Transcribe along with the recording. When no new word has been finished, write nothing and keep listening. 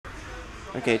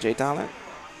Okay, Jtalent.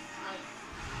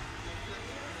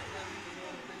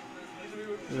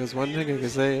 There's one thing I can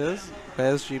say is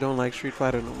PSG don't like Street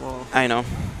Fighter no more. I know.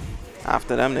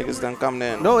 After them niggas done come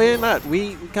in. No, it ain't not.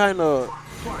 We kind of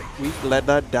we let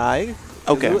that die.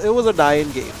 Okay. It was a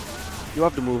dying game. You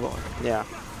have to move on Yeah.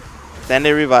 Then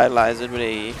they revitalized it with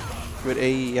AE. with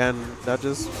AE, and that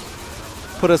just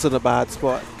put us in a bad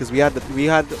spot because we had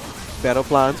better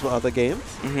plans for other games,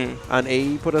 and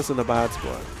AE put us in a bad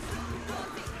spot.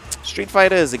 Street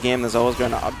Fighter is a game that's always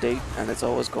going to update, and it's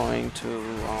always going to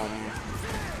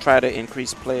try to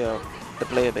increase the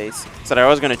player base. So they're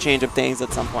always going to change up things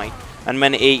at some point. And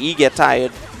when AE get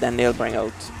tired, then they'll bring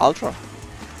out Ultra,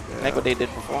 like what they did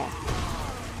before.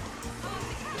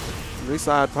 The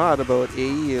sad part about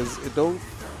AE is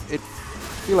it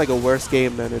feel like a worse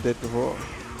game than it did before.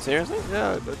 Seriously?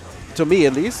 Yeah, to me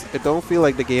at least, it don't feel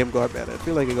like the game got better. It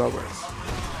feel like it got worse.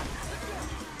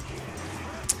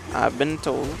 I've been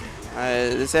told.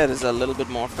 They said it's a little bit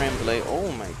more frame delay.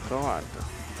 Oh my god.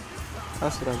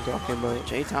 That's what I'm talking about.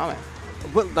 Jtalent.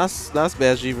 But that's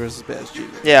PSG versus PSG.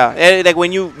 Yeah, like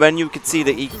when you could see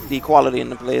the equality in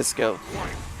the player skill.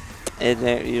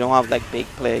 You don't have like big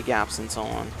player gaps and so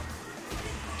on.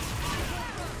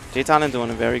 Jtalent doing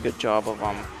a very good job of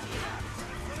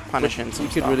punishing some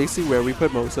You can stuff. really see where we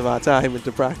put most of our time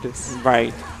into practice.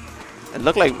 Right. It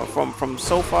looked like from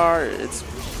so far it's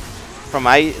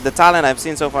the talent I've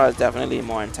seen so far is definitely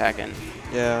more in Tekken.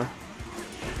 Yeah.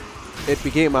 It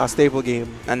became our staple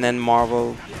game. And then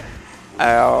Marvel.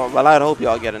 Well, I'd hope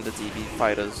y'all get into TV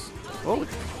fighters. Oh,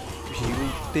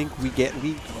 you think we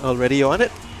already on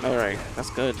it? All right, that's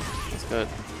good. That's good.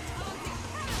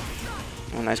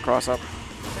 Oh, nice cross up.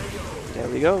 There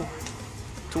we go.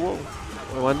 2-0.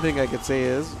 One thing I could say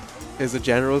is a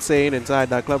general saying inside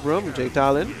that club room,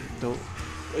 Jtalent, don't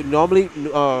normally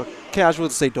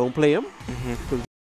casuals say don't play him.